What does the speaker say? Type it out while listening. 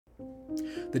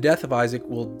The death of Isaac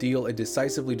will deal a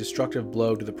decisively destructive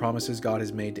blow to the promises God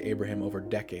has made to Abraham over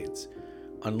decades,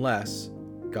 unless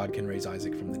God can raise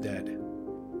Isaac from the dead.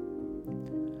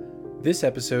 This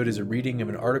episode is a reading of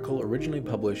an article originally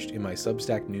published in my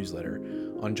Substack newsletter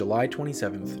on July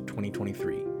 27th,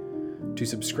 2023. To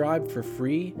subscribe for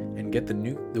free and get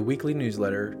the weekly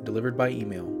newsletter delivered by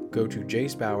email, go to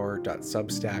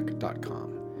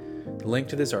jasebauer.substack.com. The link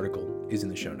to this article is in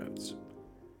the show notes.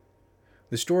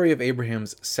 The story of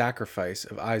Abraham's sacrifice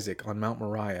of Isaac on Mount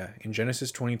Moriah in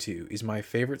Genesis 22 is my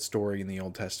favorite story in the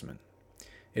Old Testament.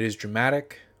 It is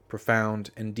dramatic, profound,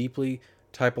 and deeply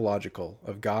typological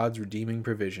of God's redeeming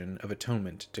provision of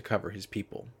atonement to cover his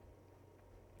people.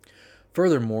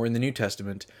 Furthermore, in the New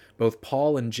Testament, both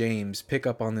Paul and James pick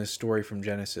up on this story from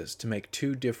Genesis to make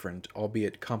two different,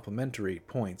 albeit complementary,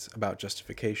 points about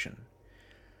justification.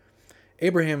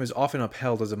 Abraham is often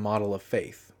upheld as a model of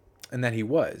faith, and that he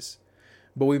was,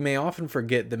 but we may often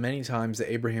forget the many times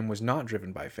that Abraham was not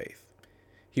driven by faith.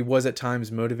 He was at times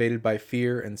motivated by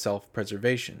fear and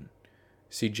self-preservation.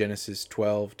 See Genesis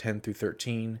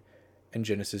 12:10-13 and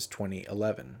Genesis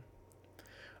 20:11.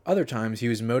 Other times he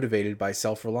was motivated by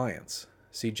self-reliance.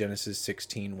 See Genesis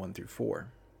 16:1-4.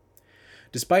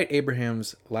 Despite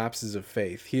Abraham's lapses of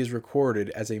faith, he is recorded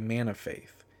as a man of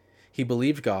faith. He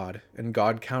believed God, and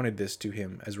God counted this to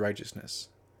him as righteousness.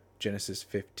 Genesis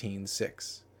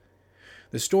 15:6.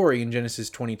 The story in Genesis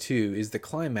 22 is the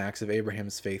climax of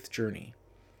Abraham's faith journey.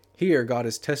 Here, God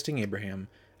is testing Abraham,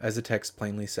 as the text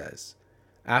plainly says.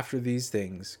 After these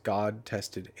things, God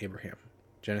tested Abraham.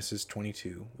 Genesis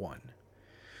 22:1.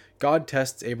 God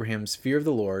tests Abraham's fear of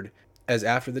the Lord, as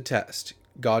after the test,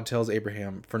 God tells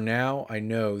Abraham, "For now I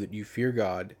know that you fear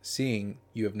God, seeing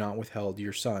you have not withheld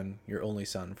your son, your only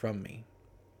son, from me."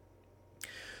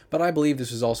 But I believe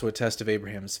this was also a test of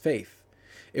Abraham's faith.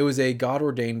 It was a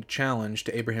God-ordained challenge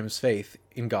to Abraham's faith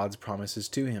in God's promises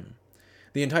to him.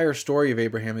 The entire story of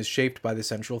Abraham is shaped by the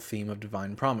central theme of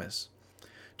divine promise.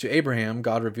 To Abraham,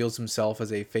 God reveals himself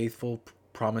as a faithful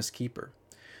promise keeper.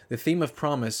 The theme of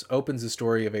promise opens the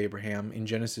story of Abraham in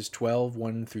Genesis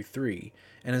 12:1-3,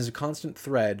 and is a constant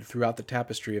thread throughout the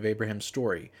tapestry of Abraham's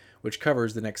story, which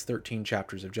covers the next 13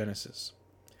 chapters of Genesis.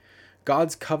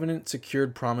 God's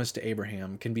covenant-secured promise to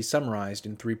Abraham can be summarized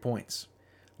in 3 points: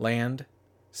 land,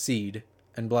 seed,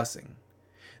 and blessing.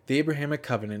 The Abrahamic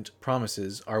covenant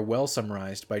promises are well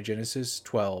summarized by Genesis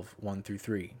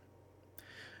 12:1-3.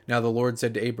 Now the Lord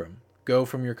said to Abram, "Go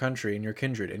from your country and your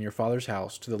kindred and your father's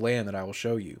house to the land that I will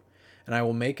show you, and I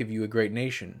will make of you a great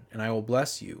nation, and I will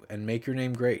bless you and make your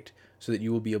name great, so that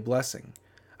you will be a blessing.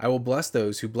 I will bless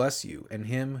those who bless you, and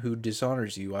him who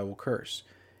dishonors you I will curse,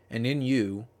 and in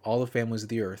you all the families of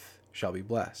the earth shall be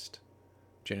blessed."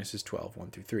 Genesis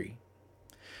 12:1-3.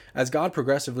 As God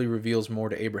progressively reveals more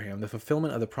to Abraham, the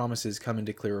fulfillment of the promises come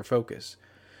into clearer focus.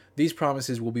 These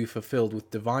promises will be fulfilled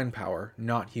with divine power,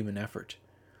 not human effort.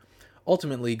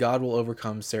 Ultimately, God will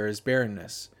overcome Sarah's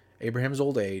barrenness, Abraham's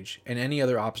old age, and any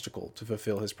other obstacle to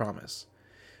fulfill his promise.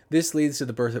 This leads to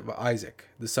the birth of Isaac,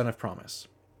 the son of promise.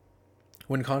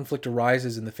 When conflict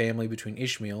arises in the family between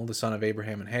Ishmael, the son of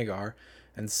Abraham and Hagar,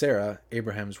 and Sarah,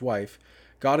 Abraham's wife,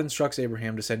 God instructs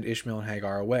Abraham to send Ishmael and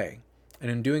Hagar away, and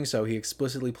in doing so he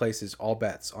explicitly places all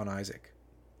bets on Isaac.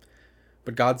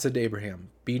 But God said to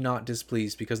Abraham, "Be not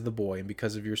displeased because of the boy and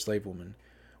because of your slave woman.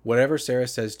 Whatever Sarah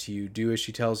says to you, do as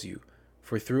she tells you,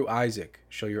 for through Isaac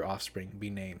shall your offspring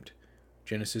be named."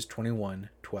 Genesis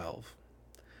 21:12.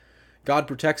 God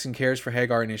protects and cares for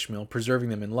Hagar and Ishmael, preserving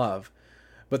them in love.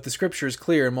 But the scripture is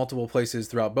clear in multiple places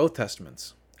throughout both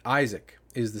testaments. Isaac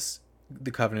is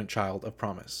the covenant child of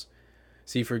promise.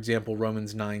 See, for example,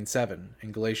 Romans 9:7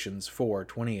 and Galatians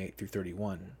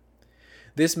 4:28-31.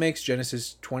 This makes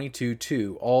Genesis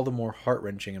 22:2 all the more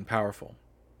heart-wrenching and powerful.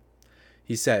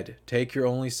 He said, "Take your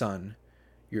only son,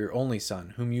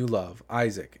 whom you love,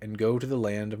 Isaac, and go to the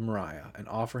land of Moriah, and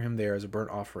offer him there as a burnt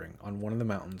offering on one of the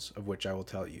mountains of which I will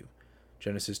tell you."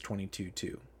 Genesis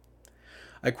 22:2.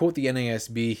 I quote the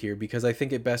NASB here because I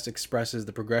think it best expresses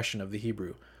the progression of the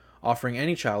Hebrew. Offering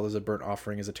any child as a burnt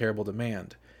offering is a terrible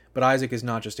demand, but Isaac is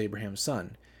not just Abraham's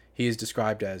son. He is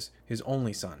described as his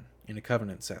only son, in a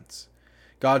covenant sense.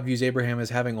 God views Abraham as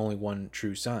having only one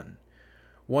true son.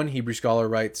 One Hebrew scholar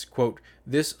writes, quote,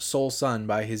 "This sole son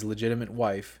by his legitimate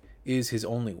wife is his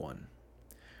only one."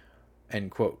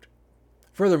 End quote.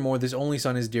 Furthermore, this only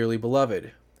son is dearly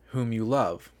beloved, whom you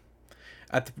love.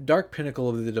 At the dark pinnacle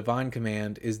of the divine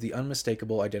command is the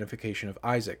unmistakable identification of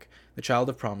Isaac, the child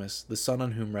of promise, the son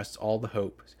on whom rests all the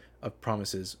hope of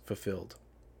promises fulfilled.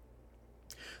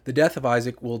 The death of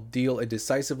Isaac will deal a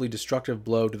decisively destructive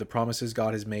blow to the promises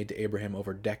God has made to Abraham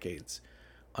over decades,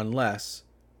 unless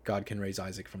God can raise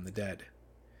Isaac from the dead.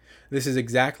 This is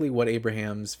exactly what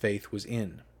Abraham's faith was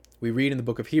in. We read in the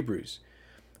book of Hebrews,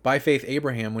 "By faith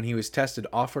Abraham, when he was tested,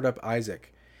 offered up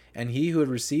Isaac, and he who had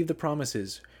received the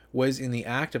promises was in the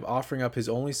act of offering up his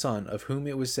only son, of whom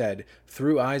it was said,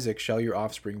 'Through Isaac shall your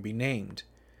offspring be named.'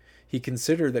 He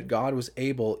considered that God was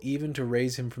able even to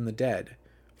raise him from the dead,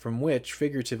 from which,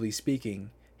 figuratively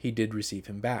speaking, he did receive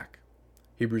him back."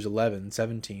 Hebrews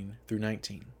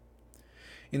 11:17-19.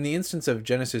 In the instance of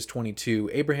Genesis 22,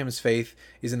 Abraham's faith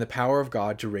is in the power of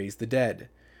God to raise the dead.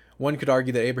 One could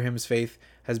argue that Abraham's faith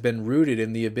has been rooted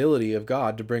in the ability of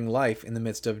God to bring life in the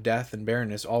midst of death and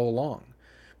barrenness all along.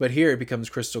 But here it becomes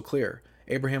crystal clear.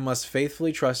 Abraham must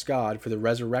faithfully trust God for the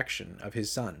resurrection of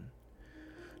his son.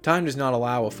 Time does not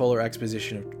allow a fuller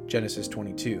exposition of Genesis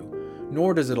 22,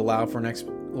 nor does it allow for an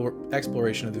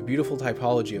exploration of the beautiful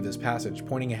typology of this passage,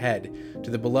 pointing ahead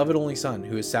to the beloved only Son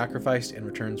who is sacrificed and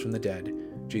returns from the dead,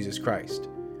 Jesus Christ.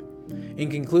 In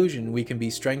conclusion, we can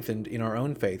be strengthened in our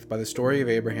own faith by the story of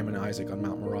Abraham and Isaac on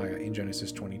Mount Moriah in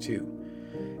Genesis 22.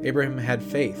 Abraham had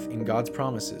faith in God's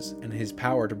promises and his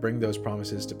power to bring those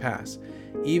promises to pass,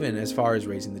 even as far as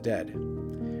raising the dead.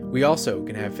 We also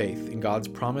can have faith in God's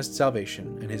promised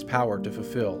salvation and his power to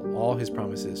fulfill all his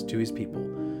promises to his people,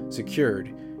 secured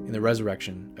in the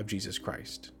resurrection of Jesus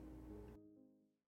Christ.